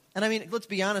And I mean, let's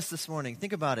be honest this morning.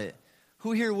 Think about it.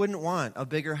 Who here wouldn't want a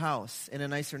bigger house in a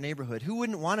nicer neighborhood? Who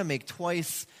wouldn't want to make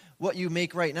twice what you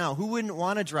make right now? Who wouldn't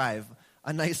want to drive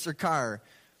a nicer car?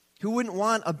 Who wouldn't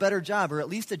want a better job, or at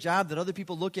least a job that other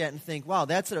people look at and think, wow,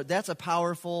 that's a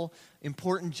powerful,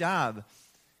 important job?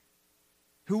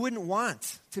 Who wouldn't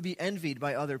want to be envied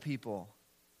by other people?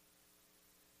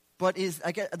 But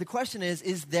the question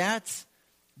is that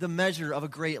the measure of a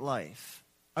great life?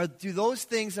 Do those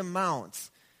things amount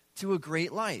to a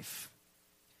great life?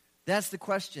 That's the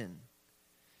question.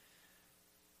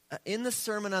 In the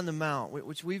Sermon on the Mount,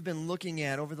 which we've been looking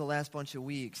at over the last bunch of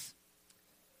weeks,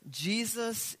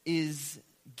 Jesus is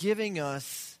giving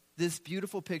us this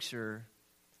beautiful picture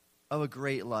of a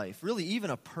great life, really even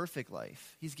a perfect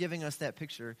life. He's giving us that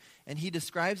picture, and he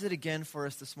describes it again for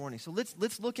us this morning. So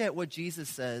let's look at what Jesus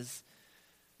says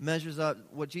measures up,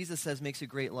 what Jesus says makes a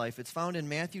great life. It's found in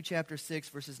Matthew chapter 6,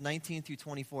 verses 19 through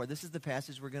 24. This is the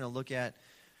passage we're going to look at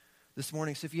this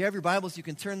morning. So if you have your Bibles, you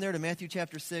can turn there to Matthew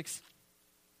chapter 6.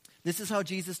 This is how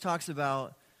Jesus talks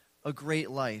about a great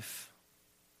life.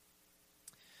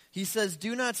 He says,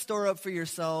 "Do not store up for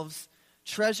yourselves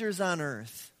treasures on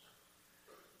earth,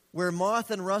 where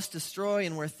moth and rust destroy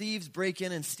and where thieves break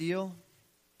in and steal.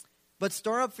 But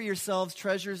store up for yourselves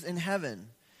treasures in heaven,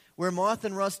 where moth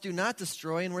and rust do not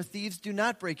destroy and where thieves do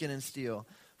not break in and steal.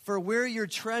 For where your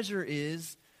treasure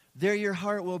is, there your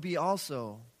heart will be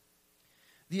also.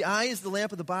 The eye is the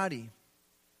lamp of the body.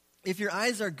 If your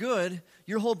eyes are good,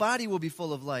 your whole body will be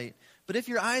full of light. But if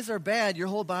your eyes are bad, your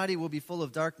whole body will be full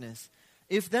of darkness.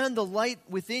 If then the light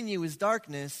within you is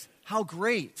darkness, how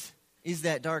great is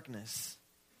that darkness?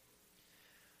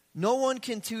 No one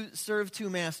can serve two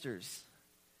masters.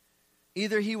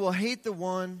 Either he will hate the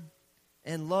one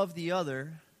and love the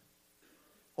other,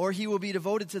 or he will be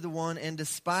devoted to the one and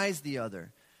despise the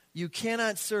other. You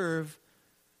cannot serve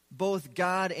both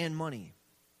God and money."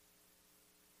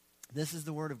 This is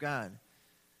the word of God.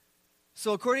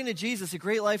 So according to Jesus, a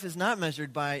great life is not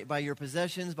measured by your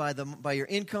possessions, by your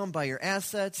income, by your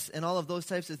assets, and all of those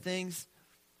types of things.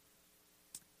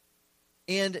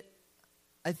 And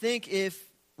I think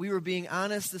if we were being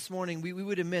honest this morning, we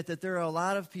would admit that there are a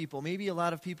lot of people, maybe a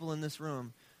lot of people in this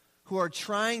room, who are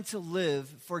trying to live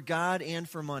for God and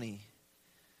for money.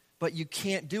 But you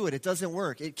can't do it. It doesn't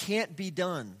work. It can't be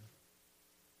done.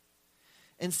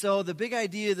 And so the big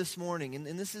idea this morning,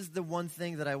 and this is the one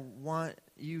thing that I want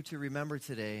you to remember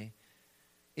today,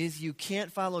 is you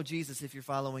can't follow Jesus if you're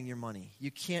following your money. You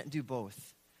can't do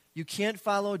both. You can't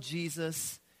follow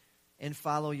Jesus and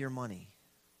follow your money.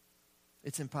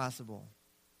 It's impossible.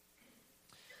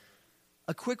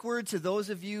 A quick word to those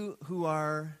of you who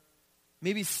are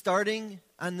maybe starting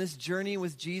on this journey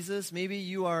with Jesus. Maybe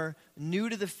you are new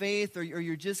to the faith, or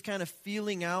you're just kind of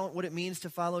feeling out what it means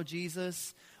to follow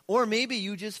Jesus. Or maybe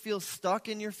you just feel stuck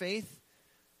in your faith.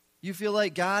 You feel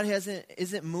like God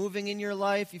isn't moving in your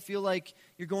life. You feel like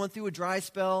you're going through a dry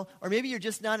spell. Or maybe you're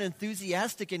just not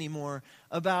enthusiastic anymore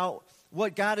about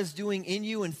what God is doing in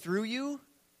you and through you.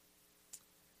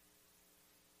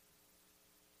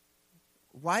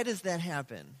 Why does that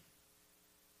happen?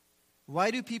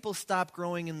 Why do people stop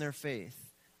growing in their faith?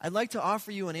 I'd like to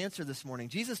offer you an answer this morning.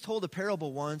 Jesus told a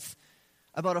parable once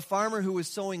about a farmer who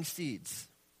was sowing seeds.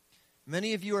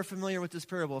 Many of you are familiar with this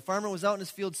parable. A farmer was out in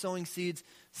his field sowing seeds.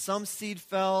 Some seed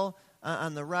fell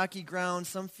on the rocky ground.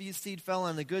 Some seed fell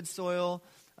on the good soil.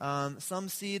 Some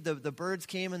seed, the birds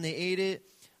came and they ate it.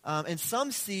 And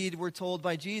some seed, we're told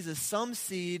by Jesus, some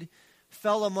seed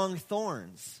fell among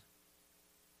thorns.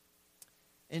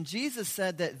 And Jesus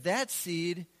said that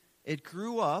seed, it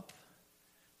grew up,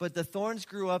 but the thorns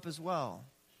grew up as well.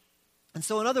 And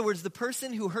so in other words, the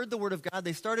person who heard the word of God,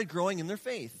 they started growing in their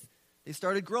faith. They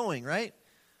started growing, right?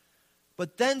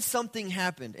 But then something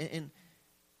happened,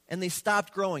 and they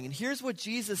stopped growing. And here's what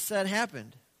Jesus said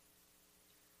happened.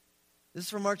 This is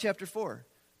from Mark chapter 4.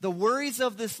 The worries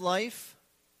of this life,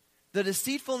 the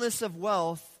deceitfulness of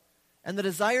wealth, and the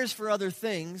desires for other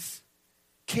things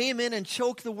came in and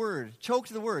choked the word,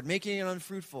 making it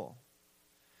unfruitful.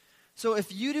 So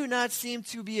if you do not seem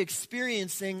to be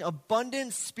experiencing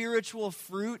abundant spiritual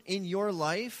fruit in your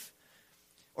life,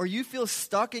 or you feel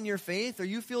stuck in your faith, or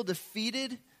you feel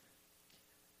defeated,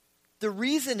 the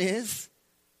reason is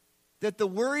that the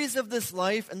worries of this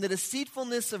life and the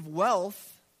deceitfulness of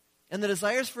wealth and the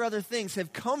desires for other things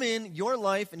have come in your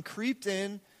life and crept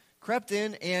in,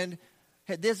 and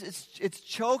it's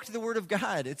choked the word of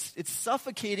God. It's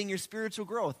suffocating your spiritual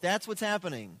growth. That's what's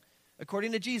happening.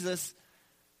 According to Jesus,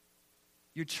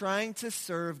 you're trying to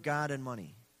serve God and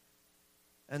money.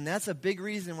 And that's a big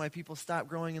reason why people stop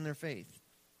growing in their faith.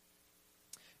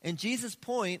 And Jesus'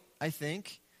 point, I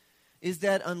think, is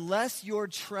that unless your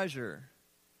treasure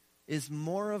is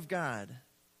more of God,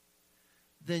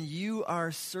 then you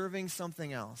are serving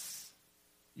something else.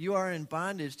 You are in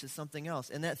bondage to something else,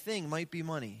 and that thing might be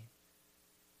money.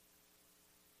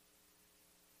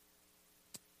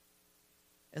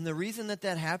 And the reason that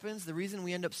happens, the reason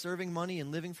we end up serving money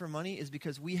and living for money is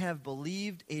because we have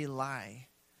believed a lie.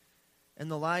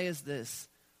 And the lie is this: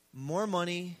 more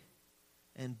money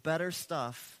and better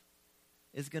stuff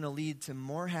is going to lead to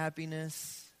more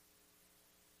happiness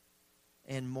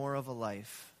and more of a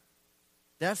life.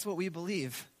 That's what we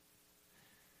believe.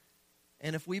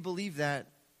 And if we believe that,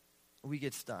 we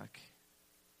get stuck.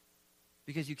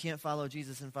 Because you can't follow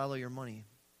Jesus and follow your money.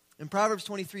 In Proverbs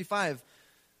 23:5,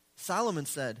 Solomon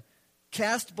said,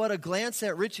 "Cast but a glance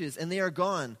at riches, and they are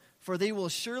gone, for they will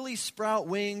surely sprout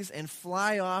wings and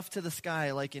fly off to the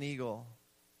sky like an eagle."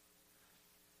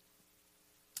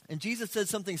 And Jesus said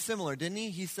something similar, didn't he?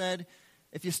 He said,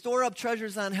 if you store up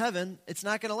treasures on heaven, it's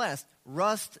not going to last.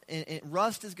 Rust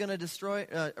is going to destroy,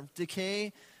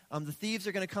 decay. The thieves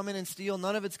are going to come in and steal.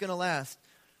 None of it's going to last.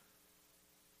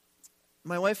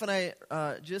 My wife and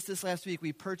I, just this last week,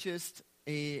 we purchased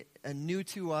a new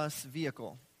to us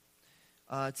vehicle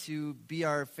to be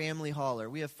our family hauler.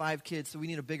 We have 5 kids, so we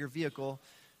need a bigger vehicle.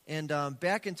 And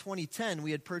back in 2010,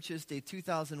 we had purchased a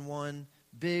 2001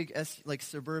 big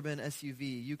suburban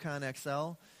SUV, Yukon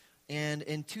XL. And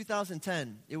in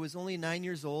 2010, it was only 9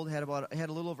 years old, had a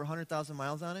little over 100,000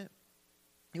 miles on it.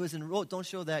 It was in don't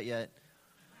show that yet.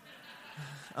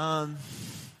 I'm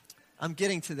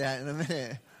getting to that in a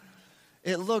minute.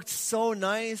 It looked so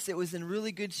nice. It was in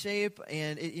really good shape,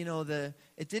 and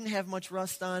it didn't have much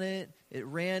rust on it. It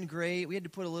ran great. We had to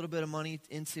put a little bit of money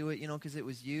into it, because it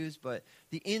was used, but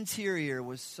the interior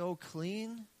was so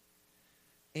clean,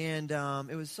 and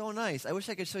it was so nice. I wish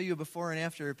I could show you a before and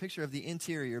after picture of the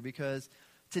interior, because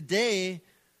today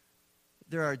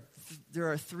there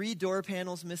are 3 door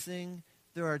panels missing.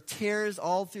 There are tears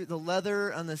all through the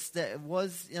leather on the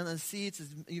seats.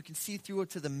 You can see through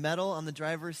it to the metal on the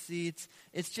driver's seats.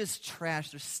 It's just trash.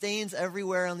 There's stains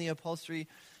everywhere on the upholstery.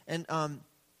 And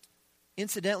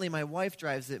incidentally, my wife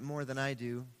drives it more than I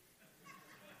do.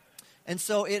 And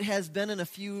so it has been in a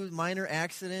few minor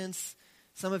accidents.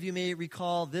 Some of you may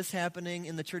recall this happening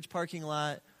in the church parking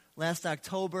lot last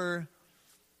October.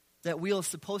 That wheel is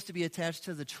supposed to be attached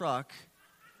to the truck,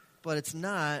 but it's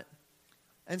not.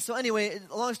 And so anyway,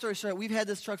 long story short, we've had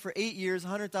this truck for 8 years,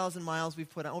 100,000 miles. We've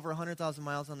put over 100,000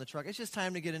 miles on the truck. It's just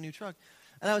time to get a new truck.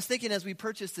 And I was thinking as we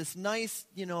purchased this nice,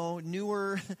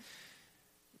 newer,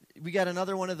 we got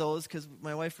another one of those because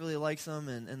my wife really likes them,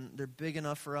 and they're big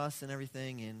enough for us and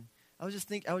everything. And I was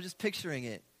just picturing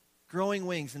it, growing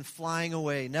wings and flying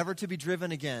away, never to be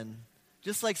driven again.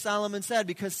 Just like Solomon said,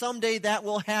 because someday that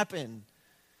will happen.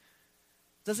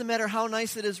 Doesn't matter how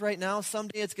nice it is right now,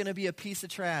 someday it's going to be a piece of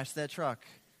trash, that truck.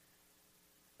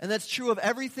 And that's true of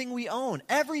everything we own.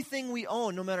 Everything we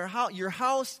own, no matter how, your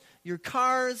house, your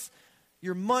cars,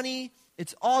 your money,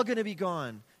 it's all going to be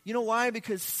gone. You know why?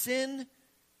 Because sin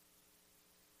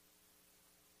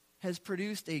has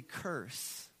produced a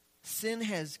curse. Sin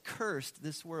has cursed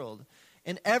this world.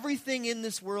 And everything in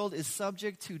this world is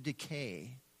subject to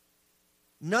decay.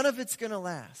 None of it's going to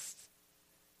last.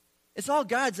 It's all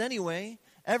God's anyway.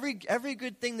 Every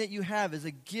good thing that you have is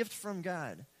a gift from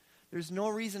God. There's no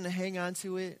reason to hang on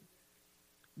to it.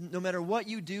 No matter what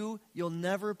you do, you'll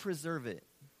never preserve it.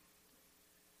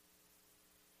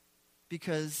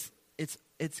 Because it's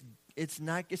just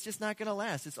not going to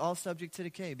last. It's all subject to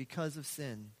decay because of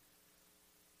sin.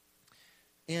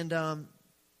 And I'm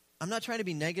not trying to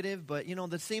be negative, but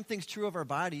the same thing's true of our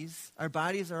bodies. Our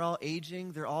bodies are all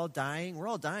aging. They're all dying. We're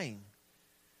all dying.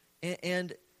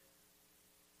 And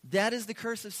that is the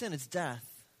curse of sin. It's death.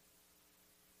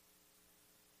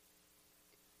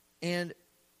 And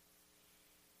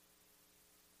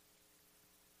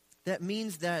that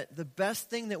means that the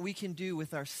best thing that we can do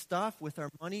with our stuff, with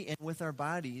our money, and with our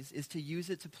bodies is to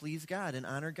use it to please God and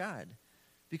honor God.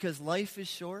 Because life is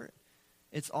short.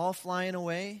 It's all flying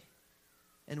away.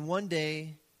 And one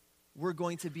day, we're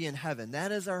going to be in heaven.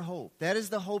 That is our hope. That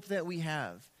is the hope that we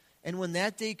have. And when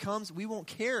that day comes, we won't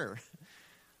care.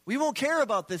 We won't care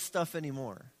about this stuff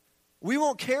anymore. We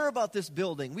won't care about this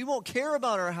building. We won't care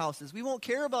about our houses. We won't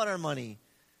care about our money.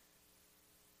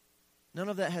 None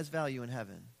of that has value in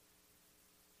heaven.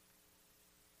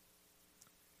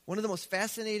 One of the most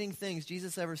fascinating things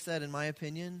Jesus ever said, in my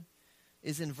opinion,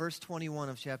 is in verse 21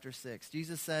 of chapter 6.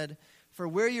 Jesus said, "For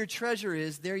where your treasure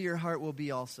is, there your heart will be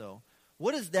also."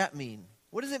 What does that mean?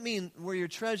 What does it mean, where your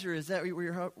treasure is, that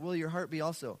will your heart be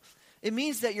also? It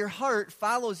means that your heart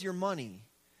follows your money.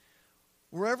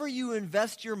 wherever you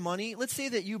invest your money, let's say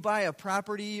that you buy a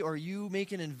property or you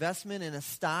make an investment in a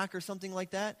stock or something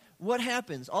like that, what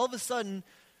happens? All of a sudden,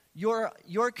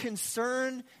 your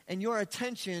concern and your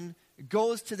attention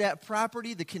goes to that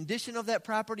property, the condition of that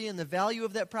property and the value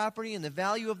of that property and the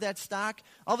value of that stock.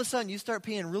 All of a sudden, you start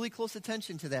paying really close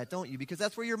attention to that, don't you? Because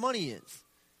that's where your money is.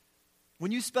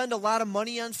 When you spend a lot of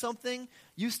money on something,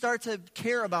 you start to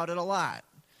care about it a lot.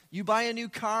 You buy a new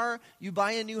car, you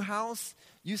buy a new house,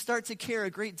 you start to care a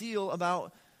great deal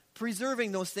about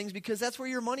preserving those things because that's where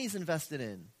your money's invested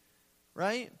in,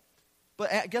 right?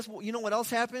 But guess what? You know what else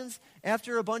happens?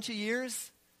 After a bunch of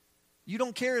years, you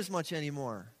don't care as much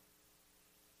anymore.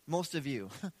 Most of you.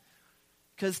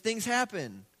 Because things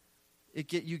happen.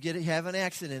 You have an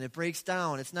accident, it breaks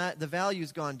down. It's not, the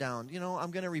value's gone down. You know, I'm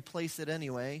going to replace it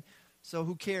anyway, so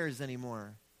who cares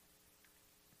anymore?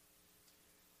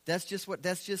 That's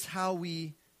just how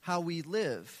we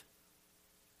live.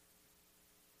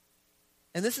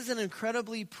 And this is an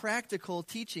incredibly practical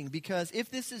teaching because if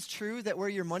this is true, that where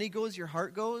your money goes, your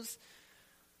heart goes,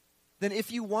 then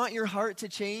if you want your heart to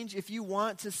change, if you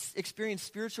want to experience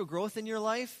spiritual growth in your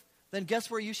life, then guess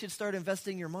where you should start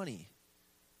investing your money?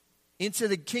 Into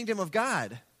the kingdom of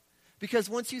God. Because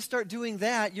once you start doing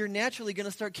that, you're naturally going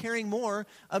to start caring more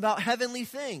about heavenly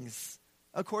things,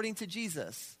 according to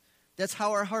Jesus. That's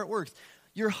how our heart works.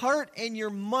 Your heart and your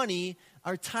money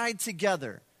are tied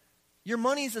together. Your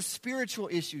money is a spiritual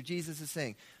issue, Jesus is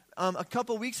saying. A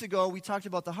couple weeks ago, we talked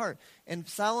about the heart. And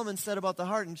Solomon said about the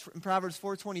heart in Proverbs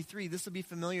 4:23, this will be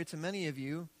familiar to many of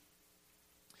you.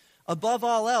 Above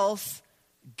all else,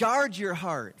 guard your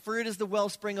heart, for it is the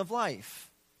wellspring of life.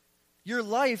 Your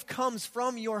life comes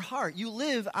from your heart. You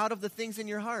live out of the things in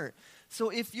your heart. So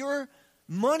if your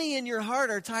money and your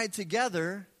heart are tied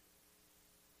together,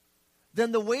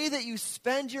 then the way that you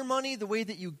spend your money, the way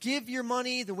that you give your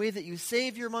money, the way that you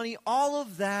save your money, all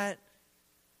of that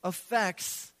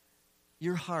affects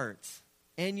your heart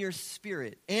and your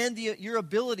spirit and your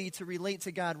ability to relate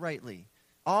to God rightly.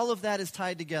 All of that is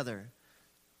tied together.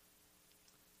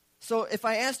 So if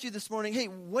I asked you this morning, hey,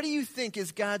 what do you think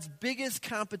is God's biggest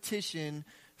competition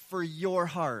for your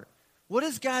heart? What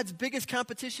is God's biggest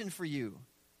competition for you?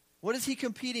 What is he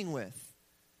competing with?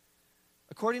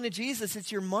 According to Jesus,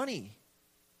 it's your money.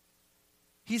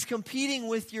 He's competing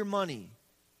with your money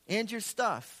and your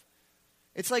stuff.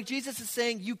 It's like Jesus is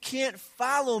saying, you can't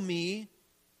follow me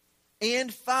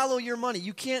and follow your money.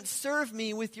 You can't serve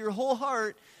me with your whole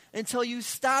heart until you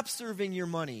stop serving your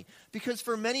money. Because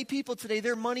for many people today,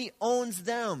 their money owns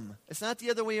them. It's not the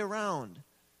other way around.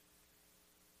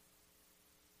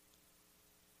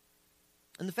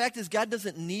 And the fact is, God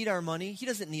doesn't need our money. He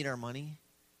doesn't need our money.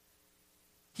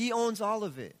 He owns all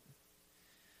of it.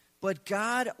 But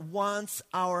God wants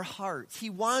our hearts. He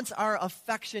wants our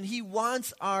affection. He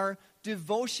wants our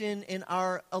devotion and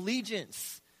our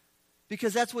allegiance.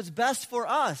 Because that's what's best for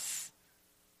us.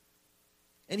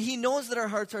 And he knows that our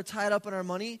hearts are tied up in our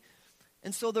money.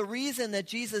 And so the reason that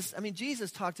Jesus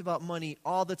talked about money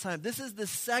all the time. This is the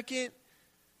second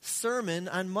sermon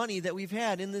on money that we've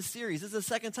had in this series. This is the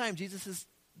second time Jesus has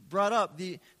brought up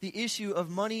the issue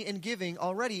of money and giving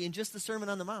already in just the Sermon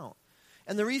on the Mount.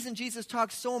 And the reason Jesus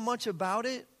talks so much about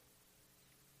it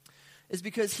is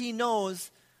because he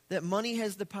knows that money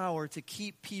has the power to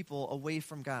keep people away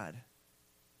from God.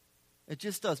 It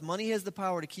just does. Money has the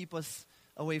power to keep us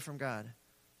away from God.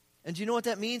 And do you know what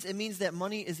that means? It means that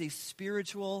money is a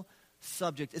spiritual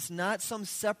subject. It's not some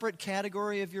separate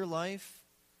category of your life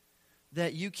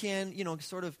that you can,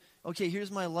 okay,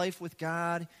 here's my life with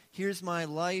God. Here's my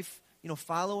life,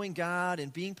 following God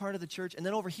and being part of the church. And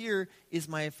then over here is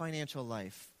my financial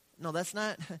life. No, that's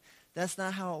not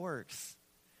how it works.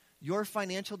 Your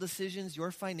financial decisions,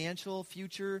 your financial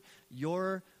future,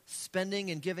 your spending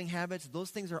and giving habits,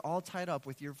 those things are all tied up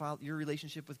with your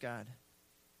relationship with God.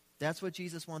 That's what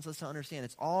Jesus wants us to understand.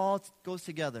 It's all goes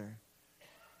together.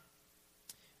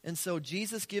 And so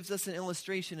Jesus gives us an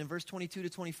illustration in verse 22 to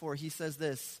 24. He says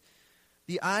this,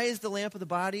 the eye is the lamp of the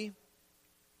body,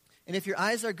 and if your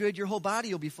eyes are good, your whole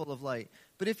body will be full of light.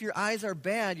 But if your eyes are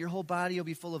bad, your whole body will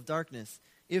be full of darkness.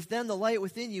 If then the light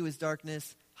within you is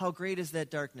darkness, how great is that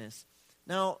darkness?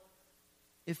 Now,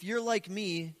 if you're like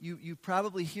me, you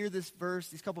probably hear this verse,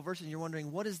 these couple verses, and you're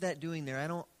wondering, what is that doing there? I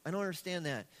don't understand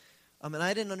that. And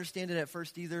I didn't understand it at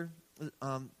first either.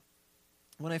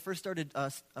 When I first started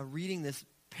reading this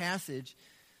passage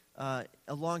a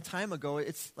long time ago,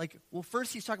 it's like, well,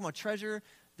 first he's talking about treasure,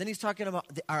 then he's talking about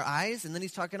our eyes, and then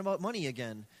he's talking about money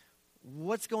again.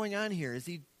 What's going on here?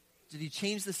 Did he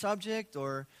change the subject,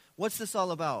 or what's this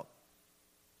all about?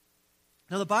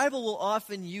 Now, the Bible will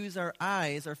often use our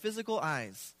eyes, our physical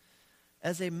eyes,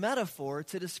 as a metaphor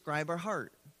to describe our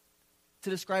heart, to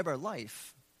describe our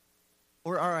life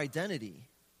or our identity.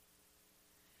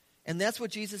 And that's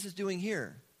what Jesus is doing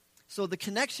here. So the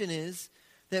connection is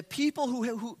that people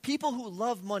who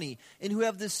love money and who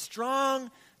have this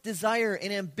strong desire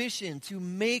and ambition to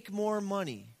make more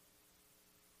money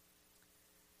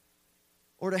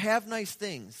or to have nice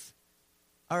things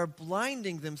are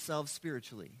blinding themselves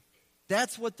spiritually.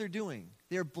 That's what they're doing.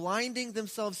 They're blinding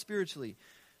themselves spiritually.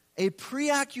 A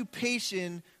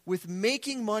preoccupation with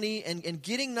making money and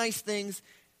getting nice things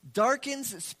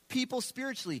darkens people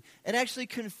spiritually. It actually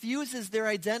confuses their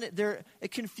identity.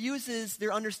 It confuses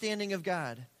their understanding of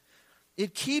God.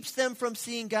 It keeps them from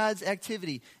seeing God's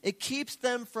activity. It keeps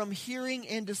them from hearing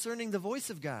and discerning the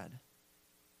voice of God.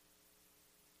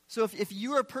 So if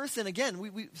you're a person, again,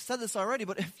 we said this already,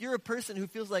 but if you're a person who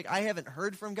feels like I haven't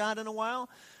heard from God in a while,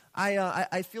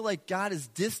 I feel like God is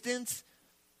distant,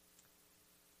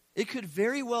 it could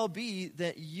very well be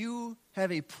that you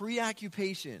have a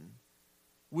preoccupation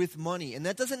with money. And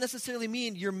that doesn't necessarily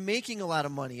mean you're making a lot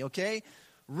of money, okay?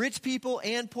 Rich people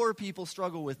and poor people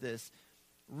struggle with this.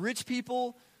 Rich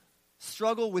people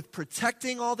struggle with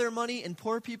protecting all their money, and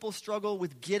poor people struggle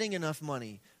with getting enough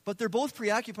money. But they're both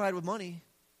preoccupied with money.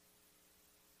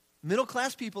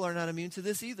 Middle-class people are not immune to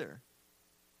this either.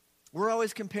 We're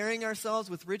always comparing ourselves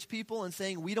with rich people and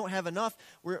saying we don't have enough.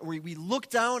 We look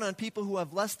down on people who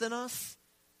have less than us.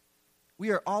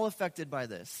 We are all affected by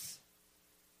this.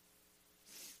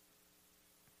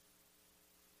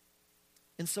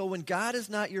 And so when God is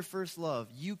not your first love,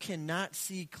 you cannot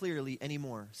see clearly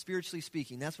anymore, spiritually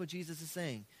speaking. That's what Jesus is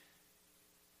saying.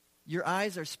 Your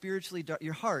eyes are spiritually dark.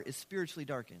 Your heart is spiritually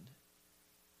darkened.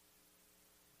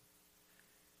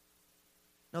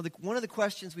 Now, one of the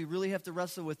questions we really have to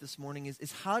wrestle with this morning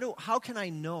is how can I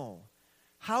know?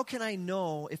 How can I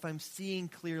know if I'm seeing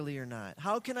clearly or not?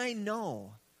 How can I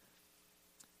know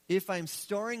if I'm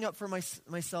storing up for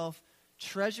myself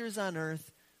treasures on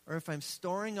earth or if I'm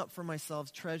storing up for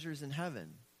myself treasures in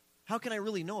heaven? How can I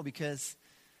really know? Because,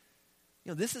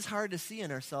 this is hard to see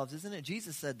in ourselves, isn't it?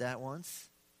 Jesus said that once.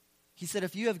 He said,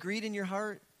 if you have greed in your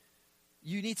heart,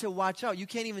 you need to watch out. You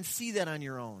can't even see that on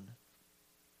your own.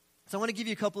 So I want to give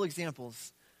you a couple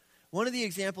examples. One of the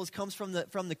examples comes from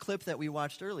the clip that we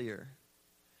watched earlier.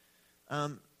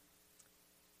 And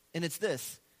it's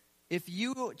this. If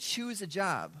you choose a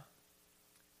job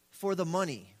for the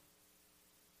money,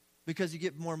 because you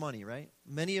get more money, right?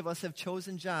 Many of us have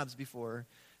chosen jobs before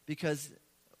because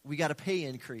we got a pay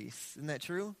increase. Isn't that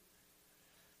true?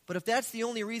 But if that's the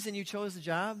only reason you chose the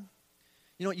job,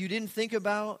 you didn't think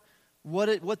about what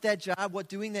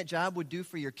doing that job would do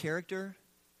for your character.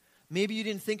 Maybe you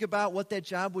didn't think about what that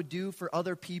job would do for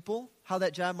other people, how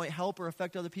that job might help or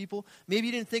affect other people. Maybe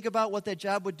you didn't think about what that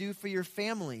job would do for your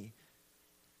family.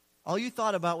 All you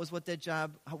thought about was what that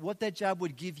job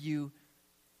would give you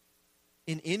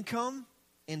in income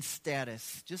and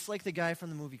status, just like the guy from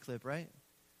the movie clip, right?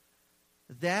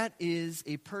 That is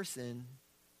a person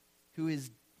who has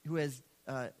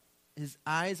his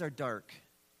eyes are dark.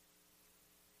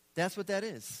 That's what that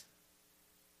is.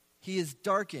 He is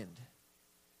darkened.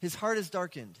 His heart is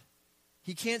darkened.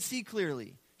 He can't see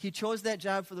clearly. He chose that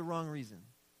job for the wrong reason.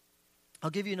 I'll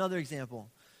give you another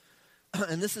example,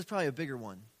 and this is probably a bigger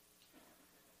one.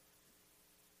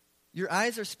 Your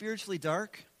eyes are spiritually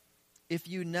dark if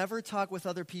you never talk with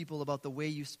other people about the way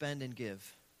you spend and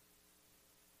give.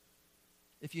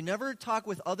 If you never talk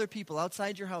with other people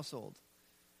outside your household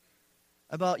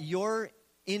about your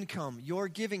income, your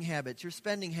giving habits, your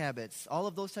spending habits, all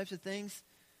of those types of things,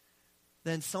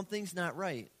 then something's not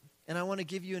right. And I want to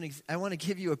give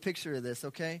you a picture of this,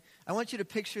 okay? I want you to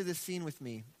picture this scene with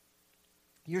me.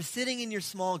 You're sitting in your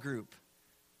small group,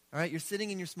 all right? You're sitting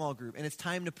in your small group, and it's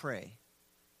time to pray.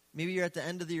 Maybe you're at the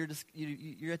end of getting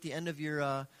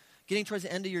towards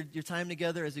the end of your time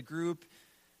together as a group,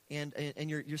 and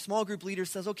your small group leader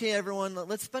says, okay, everyone,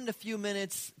 let's spend a few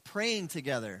minutes praying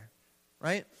together,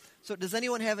 right? So does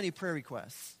anyone have any prayer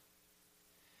requests?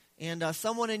 And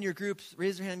someone in your group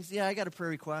raise their hand and says, yeah, I got a prayer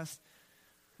request.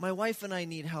 My wife and I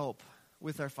need help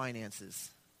with our finances.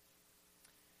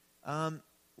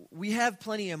 We have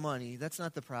plenty of money. That's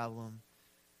not the problem.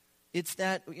 It's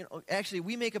that, actually,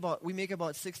 we make about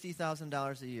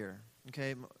 $60,000 a year,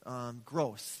 okay,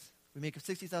 gross. We make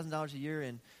 $60,000 a year,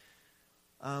 and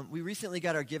we recently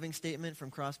got our giving statement from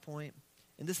CrossPoint.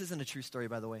 And this isn't a true story,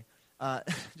 by the way.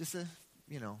 Just a,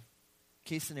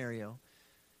 case scenario.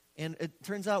 And it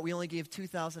turns out we only gave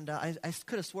 $2,000. I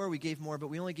could have swore we gave more, but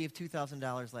we only gave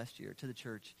 $2,000 last year to the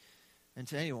church and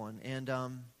to anyone. And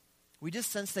we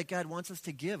just sense that God wants us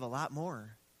to give a lot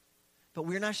more. But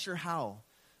we're not sure how.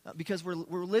 because we're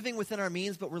living within our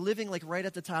means, but we're living like right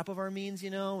at the top of our means,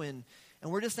 and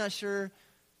we're just not sure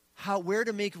where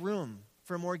to make room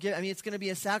for more give. I mean, it's going to be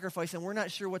a sacrifice, and we're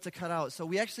not sure what to cut out. So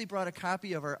we actually brought a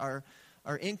copy of our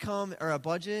income or a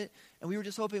budget, and we were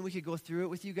just hoping we could go through it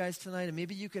with you guys tonight, and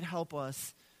maybe you could help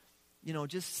us,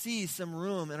 just see some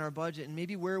room in our budget and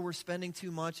maybe where we're spending too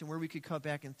much and where we could cut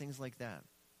back and things like that.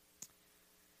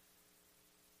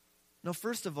 Now,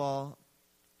 first of all,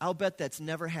 I'll bet that's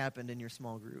never happened in your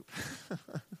small group.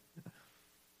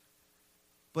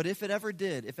 But if it ever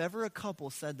did, if ever a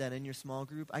couple said that in your small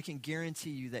group, I can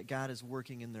guarantee you that God is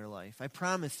working in their life. I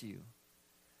promise you,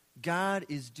 God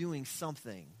is doing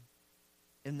something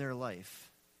in their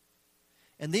life.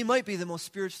 And they might be the most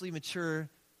spiritually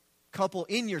mature couple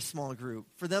in your small group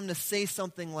for them to say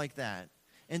something like that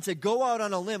and to go out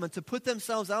on a limb and to put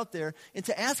themselves out there and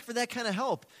to ask for that kind of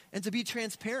help and to be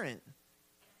transparent.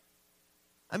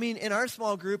 I mean, in our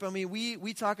small group,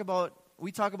 we talk about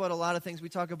a lot of things. We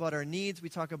talk about our needs. We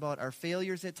talk about our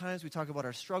failures at times. We talk about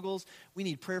our struggles. We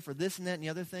need prayer for this and that and the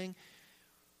other thing.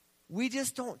 We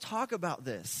just don't talk about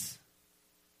this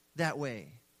that way.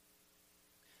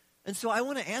 And so I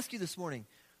want to ask you this morning,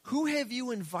 who have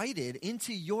you invited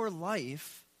into your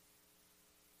life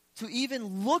to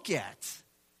even look at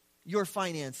your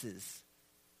finances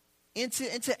and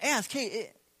to ask,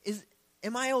 hey,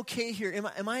 am I okay here?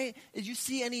 Do you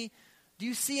see any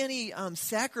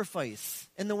sacrifice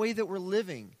in the way that we're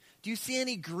living? Do you see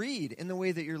any greed in the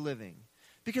way that you're living?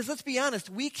 Because let's be honest,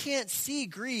 we can't see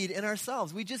greed in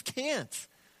ourselves. We just can't.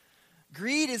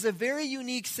 Greed is a very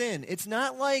unique sin. It's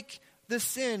not like the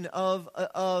sin of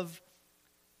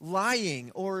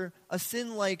lying or a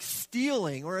sin like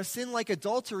stealing or a sin like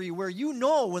adultery where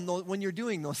when you're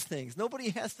doing those things.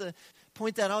 Nobody has to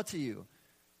point that out to you.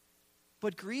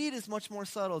 But greed is much more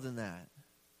subtle than that.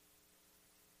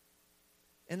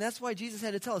 And that's why Jesus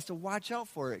had to tell us to watch out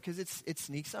for it, because it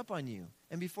sneaks up on you.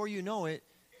 And before you know it,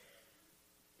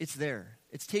 it's there.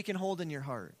 It's taken hold in your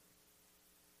heart.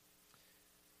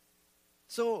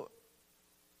 So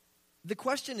the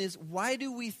question is, why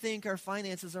do we think our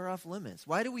finances are off limits?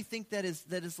 Why do we think that is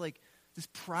like this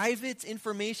private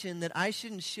information that I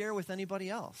shouldn't share with anybody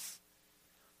else?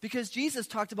 Because Jesus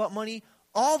talked about money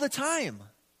all the time.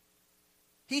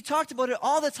 He talked about it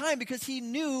all the time because he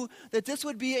knew that this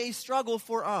would be a struggle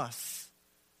for us.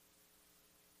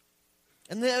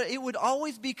 And that it would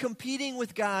always be competing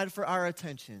with God for our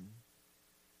attention.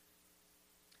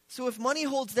 So if money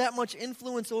holds that much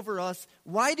influence over us,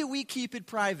 why do we keep it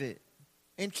private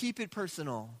and keep it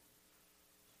personal?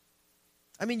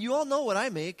 I mean, you all know what I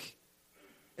make.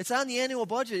 It's on the annual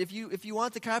budget. If you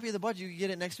want the copy of the budget, you can get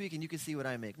it next week and you can see what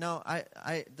I make. Now,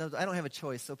 I don't have a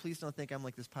choice, so please don't think I'm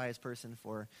like this pious person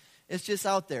it's just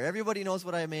out there. Everybody knows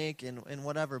what I make and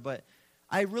whatever, but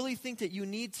I really think that you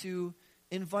need to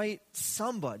invite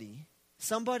somebody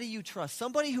you trust,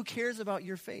 somebody who cares about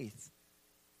your faith,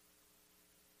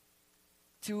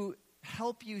 to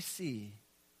help you see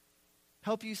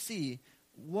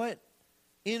what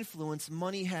influence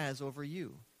money has over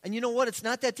you. And you know what? It's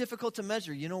not that difficult to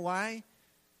measure. You know why?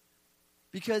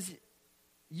 Because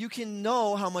you can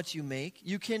know how much you make.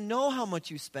 You can know how much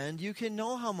you spend. You can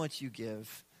know how much you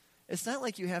give. It's not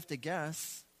like you have to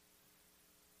guess.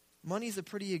 Money's a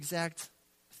pretty exact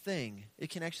thing. It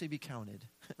can actually be counted,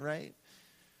 right?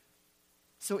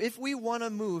 So if we want to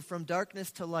move from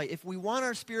darkness to light, if we want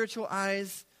our spiritual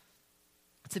eyes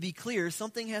to be clear,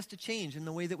 something has to change in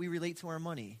the way that we relate to our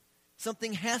money.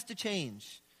 Something has to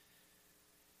change.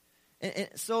 And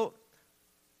so,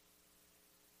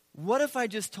 what if I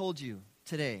just told you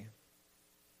today,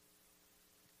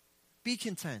 be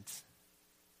content?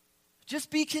 Just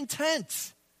be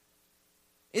content.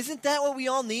 Isn't that what we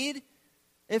all need?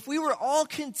 If we were all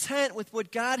content with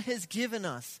what God has given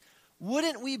us,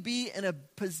 wouldn't we be in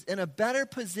a better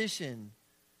position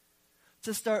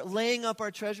to start laying up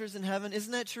our treasures in heaven?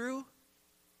 Isn't that true?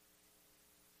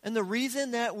 And the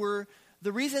reason that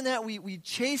we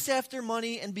chase after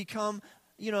money and become,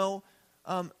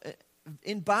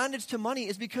 in bondage to money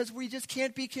is because we just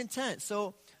can't be content.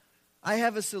 So I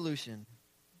have a solution.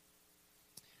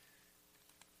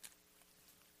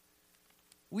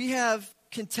 We have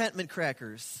contentment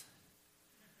crackers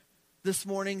this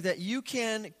morning that you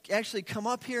can actually come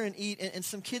up here and eat. And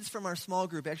some kids from our small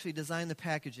group actually designed the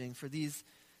packaging for these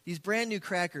brand new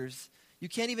crackers. You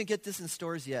can't even get this in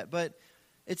stores yet, but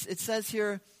it says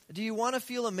here, do you want to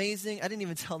feel amazing? I didn't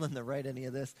even tell them to write any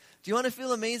of this. Do you want to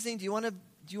feel amazing? Do you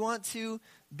want to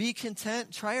be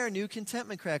content? Try our new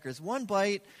contentment crackers. One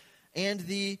bite and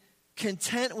the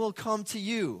content will come to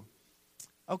you.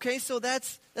 Okay, so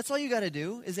that's all you got to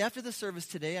do is after the service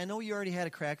today, I know you already had a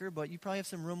cracker, but you probably have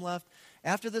some room left.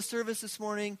 After the service this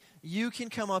morning, you can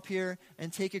come up here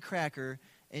and take a cracker,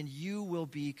 and you will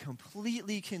be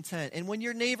completely content. And when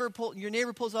your neighbor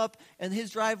pulls up in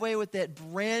his driveway with that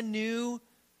brand new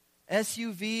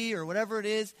SUV or whatever it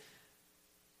is,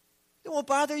 it won't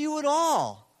bother you at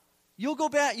all. You'll go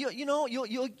back, you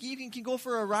can go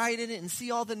for a ride in it and see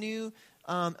all the new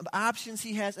options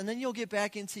he has, and then you'll get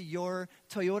back into your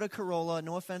Toyota Corolla.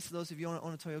 No offense to those of you who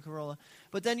own a Toyota Corolla.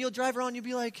 But then you'll drive around and you'll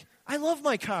be like, I love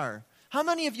my car. How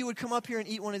many of you would come up here and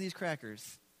eat one of these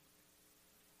crackers?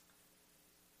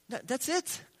 That's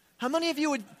it. How many of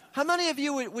you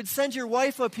would send your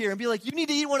wife up here and be like, you need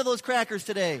to eat one of those crackers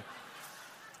today?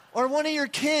 Or one of your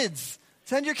kids.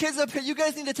 Send your kids up here. You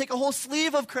guys need to take a whole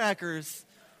sleeve of crackers.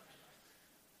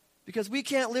 Because we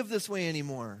can't live this way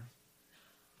anymore.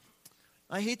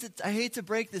 I hate to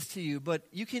break this to you, but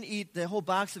you can eat the whole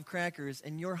box of crackers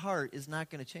and your heart is not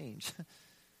going to change.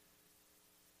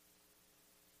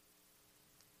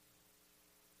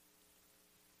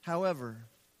 However,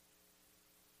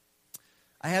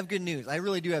 I have good news. I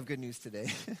really do have good news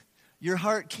today. Your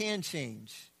heart can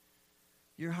change.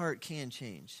 Your heart can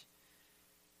change.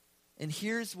 And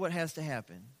here's what has to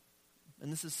happen.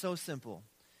 And this is so simple.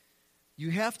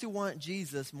 You have to want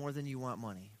Jesus more than you want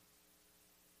money.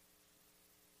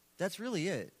 That's really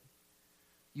it.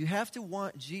 You have to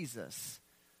want Jesus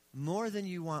more than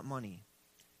you want money.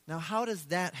 Now, how does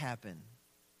that happen?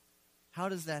 How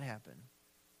does that happen?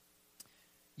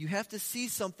 You have to see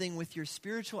something with your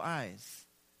spiritual eyes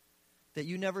that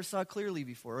you never saw clearly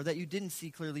before, or that you didn't see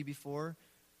clearly before,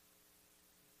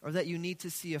 or that you need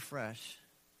to see afresh.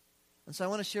 And so I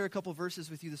want to share a couple verses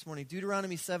with you this morning.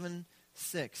 Deuteronomy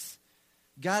 7:6.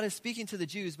 God is speaking to the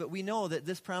Jews, but we know that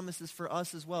this promise is for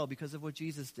us as well because of what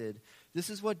Jesus did. This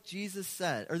is what Jesus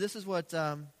said, or this is what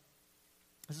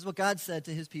God said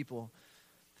to his people.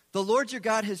 The Lord your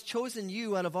God has chosen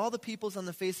you out of all the peoples on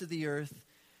the face of the earth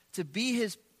to be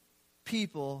his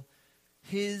people,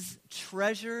 his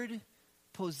treasured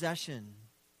possession.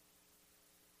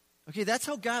 Okay, that's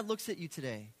how God looks at you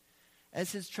today,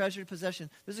 as his treasured possession.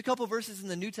 There's a couple verses in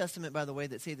the New Testament, by the way,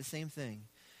 that say the same thing.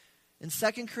 In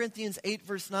 2 Corinthians 8,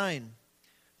 verse 9,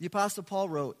 the Apostle Paul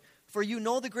wrote, "For you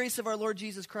know the grace of our Lord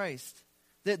Jesus Christ,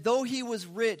 that though he was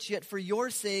rich, yet for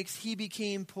your sakes he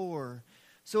became poor,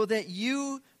 so that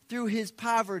you, through his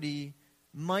poverty,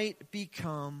 might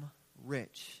become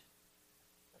rich."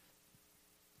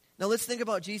 Now let's think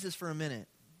about Jesus for a minute,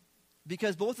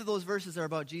 because both of those verses are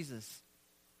about Jesus.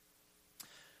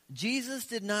 Jesus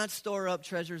did not store up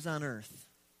treasures on earth.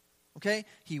 Okay?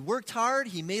 He worked hard,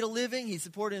 he made a living, he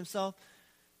supported himself,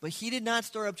 but he did not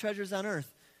store up treasures on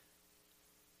earth.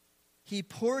 He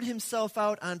poured himself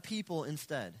out on people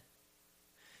instead.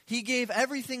 He gave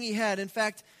everything he had. In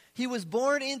fact, he was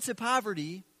born into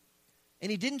poverty, and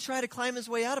he didn't try to climb his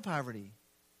way out of poverty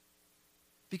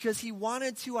because he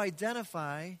wanted to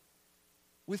identify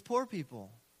with poor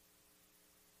people.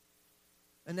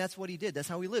 And that's what he did. That's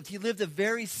how he lived. He lived a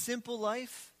very simple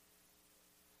life.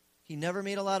 He never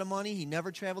made a lot of money. He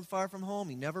never traveled far from home.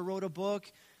 He never wrote a book.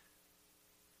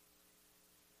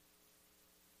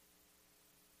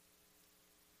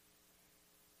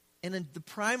 And in the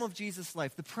prime of Jesus'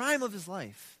 life, the prime of his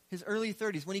life, his early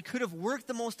 30s, when he could have worked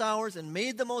the most hours and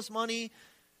made the most money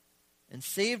and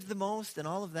saved the most and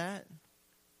all of that,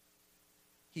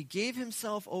 he gave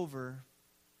himself over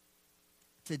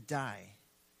to die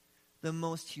the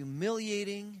most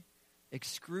humiliating,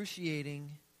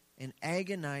 excruciating, and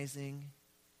agonizing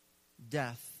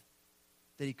death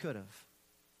that he could have.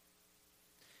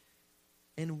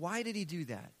 And why did he do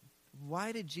that?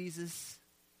 Why did Jesus,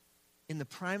 in the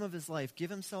prime of his life,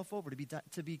 give himself over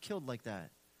to be killed like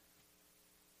that?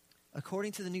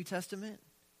 According to the New Testament,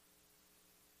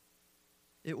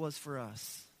 it was for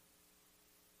us.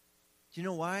 Do you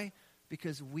know why?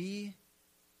 Because we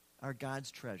are God's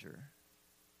treasure.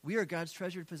 We are God's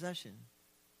treasured possession.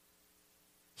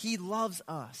 He loves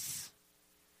us.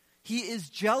 He is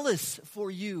jealous for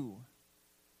you.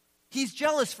 He's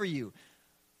jealous for you.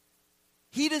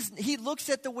 He looks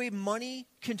at the way money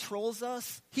controls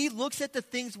us. He looks at the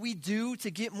things we do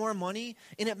to get more money,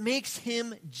 and it makes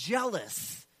him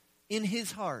jealous in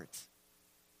his heart.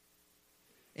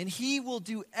 And he will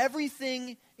do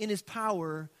everything in his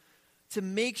power to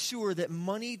make sure that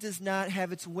money does not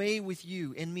have its way with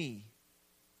you and me.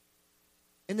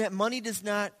 And that money does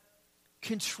not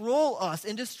control us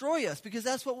and destroy us, because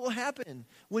that's what will happen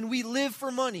when we live for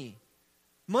money.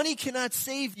 Money cannot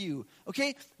save you,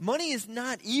 okay? Money is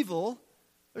not evil.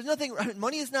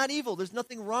 Money is not evil. There's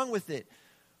nothing wrong with it.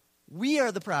 We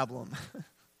are the problem.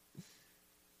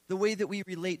 the way that we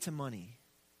relate to money.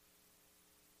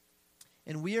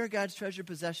 And we are God's treasured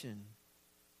possession.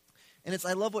 And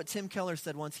I love what Tim Keller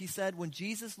said once. He said, when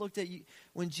Jesus looked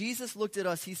at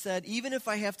us, he said, even if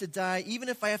I have to die, even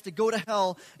if I have to go to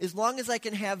hell, as long as I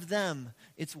can have them,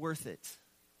 it's worth it.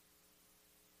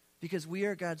 Because we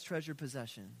are God's treasured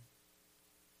possession.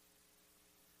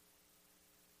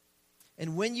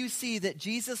 And when you see that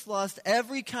Jesus lost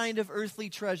every kind of earthly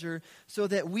treasure so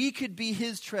that we could be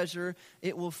his treasure,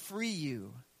 it will free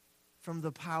you from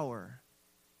the power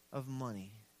of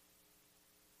money.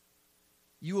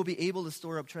 You will be able to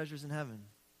store up treasures in heaven.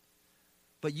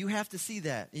 But you have to see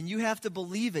that, and you have to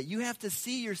believe it. You have to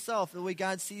see yourself the way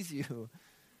God sees you,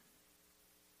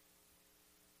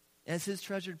 as his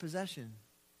treasured possession.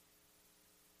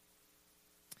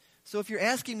 So if you're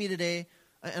asking me today,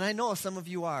 and I know some of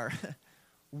you are,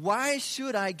 why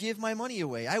should I give my money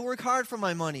away? I work hard for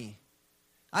my money.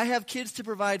 I have kids to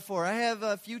provide for. I have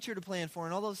a future to plan for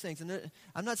and all those things. And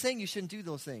I'm not saying you shouldn't do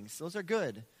those things. Those are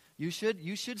good. You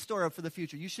should store up for the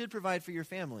future. You should provide for your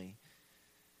family.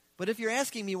 But if you're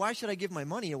asking me, why should I give my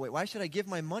money away? Why should I give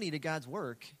my money to God's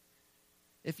work?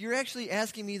 If you're actually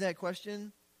asking me that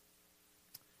question,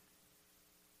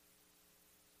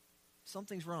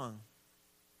 something's wrong.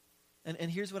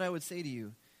 And here's what I would say to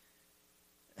you.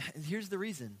 Here's the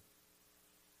reason.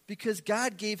 Because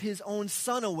God gave his own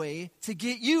son away to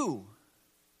get you.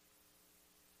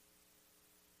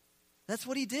 That's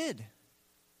what he did.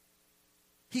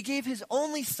 He gave his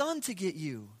only son to get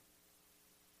you.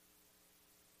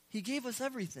 He gave us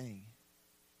everything.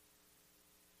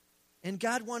 And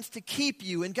God wants to keep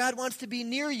you, and God wants to be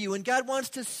near you, and God wants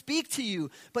to speak to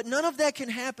you. But none of that can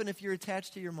happen if you're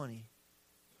attached to your money.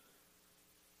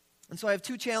 And so I have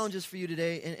two challenges for you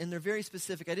today, and they're very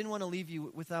specific. I didn't want to leave you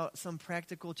without some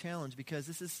practical challenge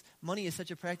because money is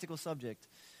such a practical subject.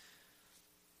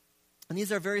 And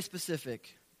these are very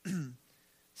specific.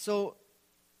 So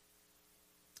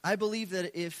I believe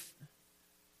that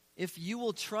if you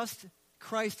will trust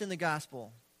Christ in the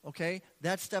gospel, okay,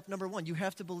 that's step number one. You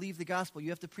have to believe the gospel.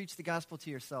 You have to preach the gospel to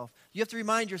yourself. You have to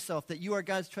remind yourself that you are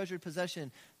God's treasured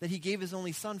possession, that he gave his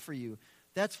only son for you.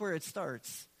 That's where it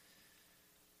starts.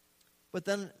 But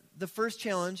then the first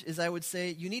challenge is, I would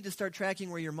say, you need to start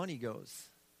tracking where your money goes.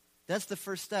 That's the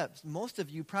first step. Most of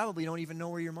you probably don't even know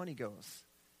where your money goes.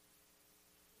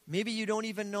 Maybe you don't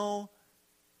even know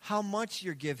how much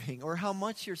you're giving or how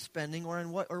much you're spending or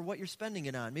what you're spending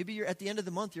it on. Maybe you're at the end of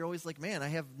the month, you're always like, man, I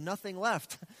have nothing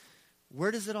left.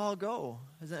 Where does it all go?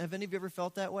 Have any of you ever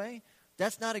felt that way?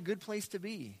 That's not a good place to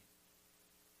be.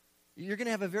 You're going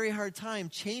to have a very hard time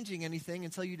changing anything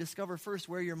until you discover first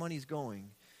where your money's going.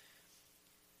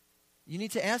 You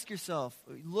need to ask yourself,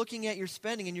 looking at your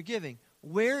spending and your giving,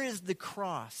 where is the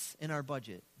cross in our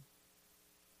budget?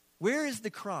 Where is the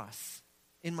cross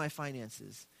in my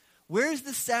finances? Where's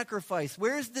the sacrifice?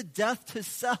 Where's the death to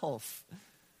self?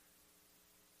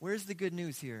 Where's the good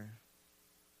news here?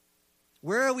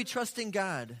 Where are we trusting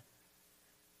God?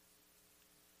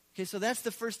 Okay, so that's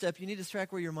the first step. You need to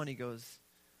track where your money goes.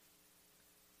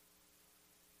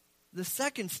 The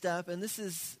second step, and this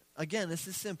is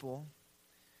simple,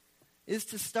 is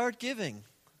to start giving.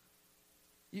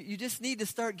 You just need to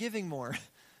start giving more.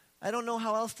 I don't know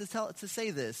how else to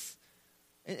say this.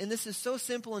 And this is so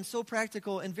simple and so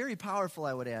practical and very powerful,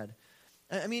 I would add.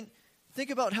 I mean, think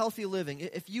about healthy living.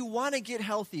 If you want to get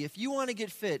healthy, if you want to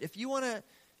get fit, if you want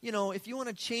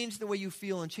to change the way you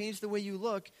feel and change the way you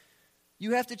look,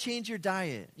 you have to change your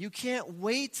diet. You can't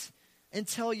wait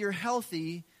until you're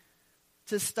healthy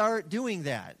to start doing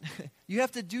that. You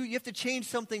have to change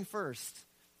something first.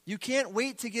 You can't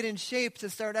wait to get in shape to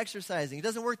start exercising. It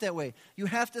doesn't work that way. You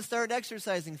have to start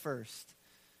exercising first.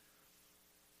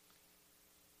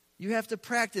 You have to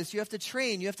practice, you have to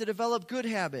train, you have to develop good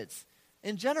habits.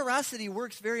 And generosity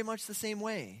works very much the same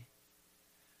way.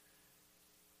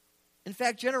 In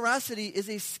fact, generosity is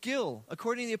a skill.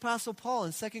 According to the Apostle Paul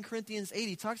in 2 Corinthians 8,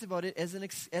 he talks about it as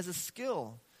a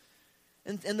skill.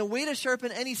 And the way to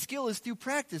sharpen any skill is through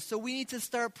practice. So we need to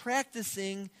start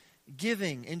practicing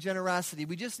giving and generosity.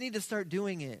 We just need to start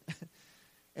doing it.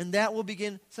 And that will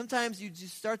begin. Sometimes you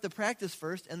just start the practice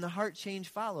first and the heart change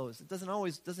follows. It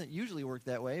doesn't usually work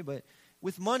that way, but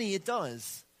with money it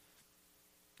does.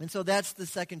 And so that's the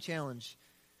second challenge.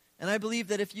 And I believe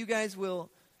that if you guys will,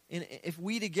 if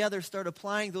we together start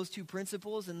applying those two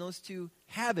principles and those two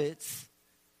habits,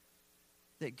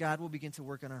 that God will begin to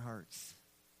work on our hearts.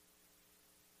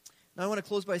 Now I want to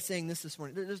close by saying this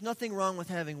morning. There's nothing wrong with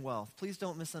having wealth. Please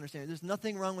don't misunderstand. There's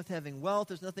nothing wrong with having wealth.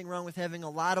 There's nothing wrong with having a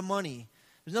lot of money.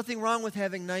 There's nothing wrong with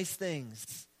having nice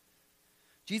things.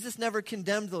 Jesus never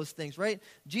condemned those things, right?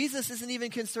 Jesus isn't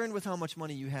even concerned with how much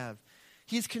money you have.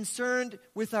 He's concerned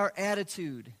with our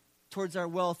attitude towards our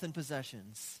wealth and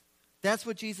possessions. That's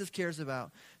what Jesus cares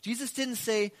about. Jesus didn't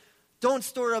say, don't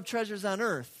store up treasures on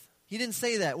earth. He didn't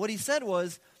say that. What he said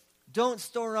was, don't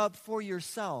store up for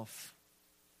yourself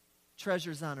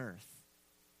treasures on earth.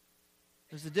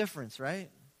 There's a difference, right?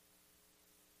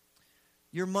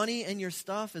 Your money and your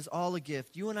stuff is all a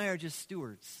gift. You and I are just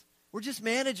stewards. We're just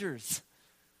managers.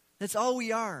 That's all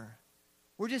we are.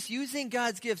 We're just using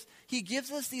God's gifts. He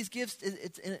gives us these gifts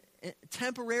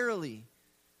temporarily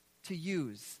to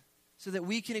use so that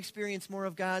we can experience more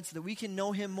of God, so that we can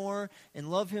know him more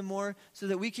and love him more, so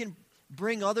that we can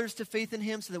bring others to faith in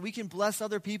him, so that we can bless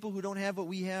other people who don't have what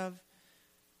we have.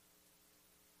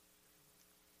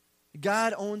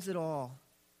 God owns it all.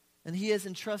 And he has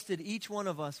entrusted each one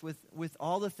of us with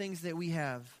all the things that we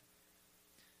have.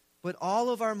 But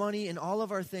all of our money and all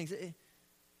of our things,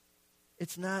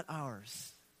 it's not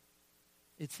ours.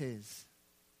 It's his.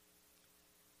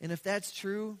 And if that's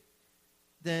true,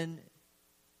 then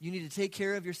you need to take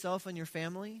care of yourself and your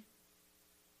family.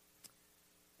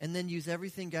 And then use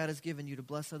everything God has given you to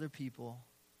bless other people.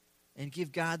 And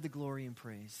give God the glory and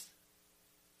praise.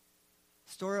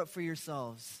 Store up for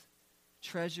yourselves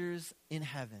treasures in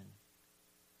heaven,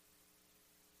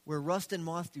 where rust and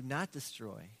moth do not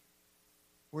destroy,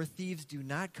 where thieves do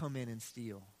not come in and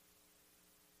steal,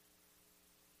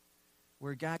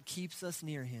 where God keeps us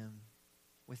near him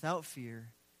without fear,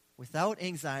 without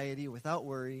anxiety, without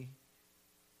worry,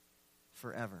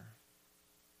 forever.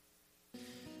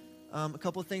 A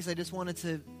couple of things I just wanted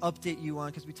to update you on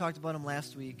because we talked about them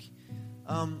last week.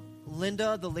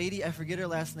 Linda, the lady, I forget her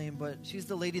last name, but she's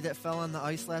the lady that fell on the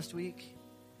ice last week.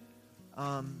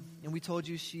 And we told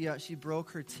you she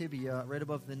broke her tibia right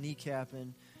above the kneecap.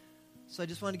 And so I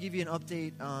just want to give you an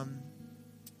update.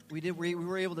 We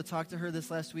were able to talk to her this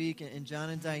last week, and John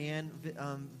and Diane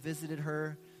visited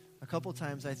her a couple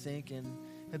times, I think, and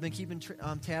have been keeping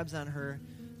tabs on her.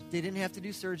 They didn't have to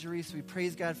do surgery, so we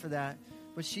praise God for that.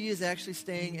 But she is actually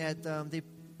staying at,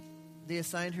 they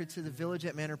assigned her to the Village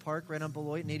at Manor Park right on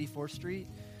Beloit and 84th Street.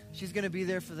 She's going to be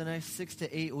there for the next 6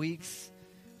 to 8 weeks.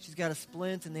 She's got a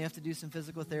splint, and they have to do some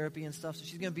physical therapy and stuff, so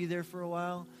she's going to be there for a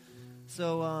while.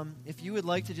 So if you would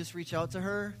like to just reach out to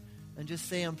her and just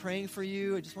say, I'm praying for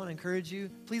you, I just want to encourage you,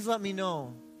 please let me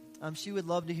know. She would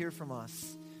love to hear from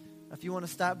us. If you want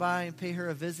to stop by and pay her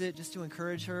a visit just to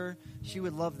encourage her, she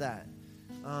would love that.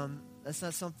 That's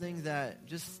not something that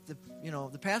just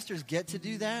the pastors get to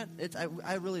do that.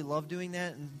 I really love doing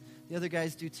that, and the other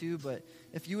guys do too. But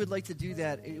if you would like to do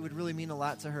that, it would really mean a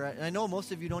lot to her. And I know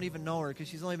most of you don't even know her because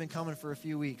she's only been coming for a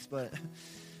few weeks. But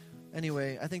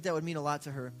anyway, I think that would mean a lot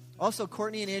to her. Also,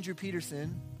 Courtney and Andrew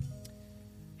Peterson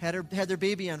had their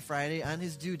baby on Friday on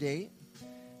his due date,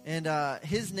 and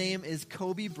his name is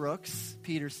Kobe Brooks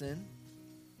Peterson.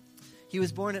 He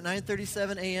was born at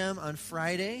 9:37 a.m. on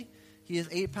Friday. He is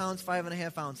 8 pounds,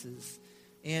 5.5 ounces.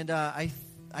 And I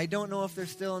don't know if they're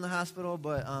still in the hospital,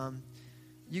 but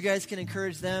you guys can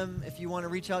encourage them if you want to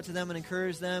reach out to them and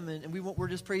encourage them. And we're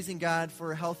just praising God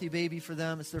for a healthy baby for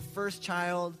them. It's their first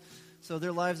child, so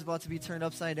their lives about to be turned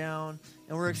upside down.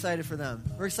 And we're excited for them.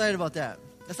 We're excited about that.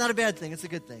 That's not a bad thing. It's a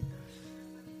good thing.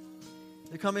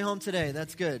 They're coming home today.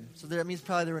 That's good. So that means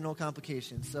probably there were no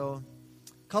complications. So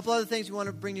a couple other things we want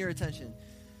to bring to your attention.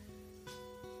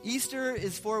 Easter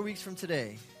is 4 weeks from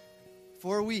today.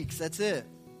 4 weeks, that's it.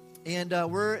 And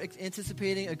we're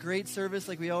anticipating a great service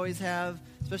like we always have,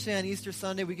 especially on Easter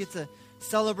Sunday. We get to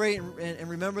celebrate and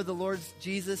remember the Lord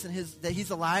Jesus and that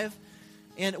he's alive.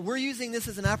 And we're using this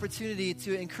as an opportunity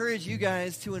to encourage you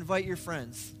guys to invite your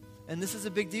friends. And this is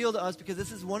a big deal to us because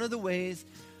this is one of the ways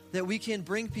that we can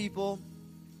bring people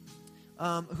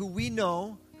who we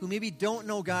know, who maybe don't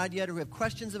know God yet or who have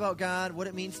questions about God, what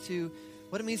it means to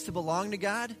belong to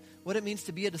God, what it means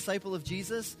to be a disciple of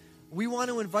Jesus. We want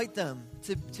to invite them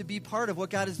to be part of what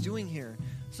God is doing here.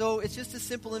 So it's just a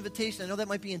simple invitation. I know that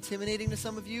might be intimidating to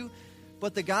some of you,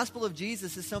 but the gospel of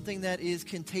Jesus is something that is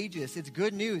contagious. It's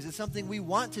good news. It's something we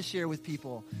want to share with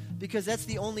people because that's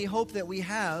the only hope that we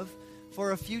have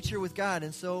for a future with God.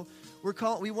 And so we're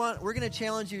going to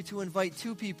challenge you to invite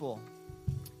 2 people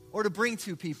or to bring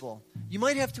 2 people. You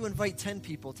might have to invite 10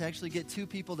 people to actually get 2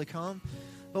 people to come.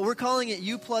 But we're calling it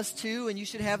U+2, and you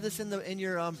should have this in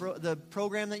your the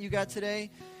program that you got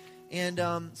today. And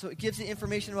so it gives you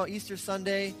information about Easter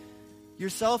Sunday,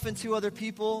 yourself and 2 other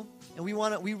people. And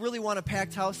we really want a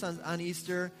packed house on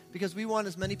Easter because we want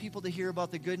as many people to hear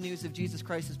about the good news of Jesus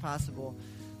Christ as possible.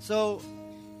 So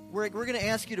we're going to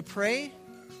ask you to pray,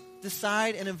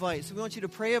 decide, and invite. So we want you to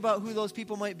pray about who those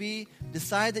people might be.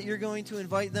 decide that you're going to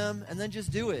invite them, and then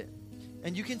just do it.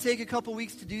 And you can take a couple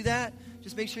weeks to do that.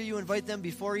 Just make sure you invite them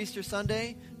before Easter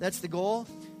Sunday. That's the goal.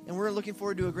 And we're looking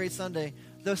forward to a great Sunday.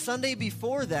 The Sunday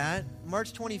before that,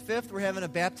 March 25th, we're having a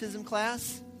baptism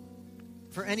class.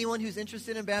 For anyone who's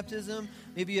interested in baptism,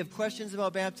 maybe you have questions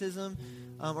about baptism,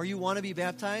 or you want to be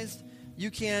baptized,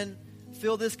 you can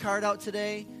fill this card out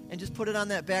today and just put it on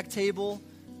that back table,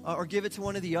 or give it to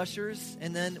one of the ushers,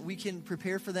 and then we can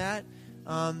prepare for that.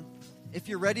 If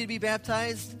you're ready to be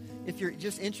baptized, if you're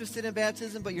just interested in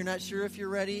baptism but you're not sure if you're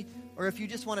ready, or if you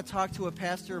just want to talk to a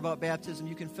pastor about baptism,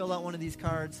 you can fill out one of these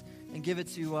cards and give it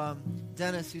to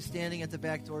Dennis, who's standing at the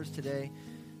back doors today,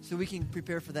 so we can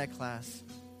prepare for that class.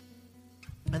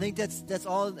 I think that's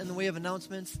all in the way of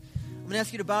announcements. I'm going to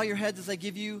ask you to bow your heads as I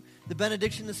give you the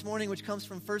benediction this morning, which comes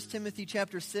from 1 Timothy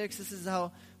chapter 6. This is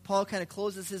how Paul kind of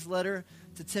closes his letter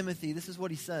to Timothy. This is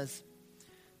what he says.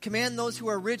 Command those who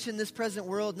are rich in this present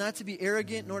world not to be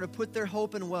arrogant, nor to put their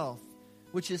hope in wealth,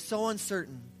 which is so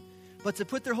uncertain, but to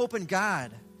put their hope in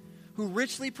God, who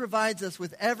richly provides us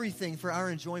with everything for our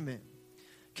enjoyment.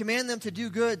 Command them to do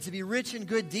good, to be rich in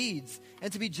good deeds,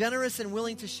 and to be generous and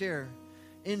willing to share.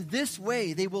 In this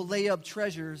way, they will lay up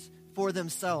treasures for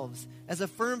themselves as a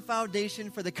firm foundation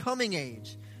for the coming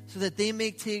age, so that they may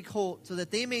take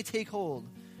hold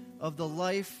of the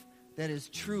life that is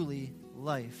truly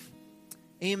life.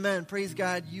 Amen. Praise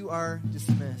God. You are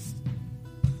dismissed.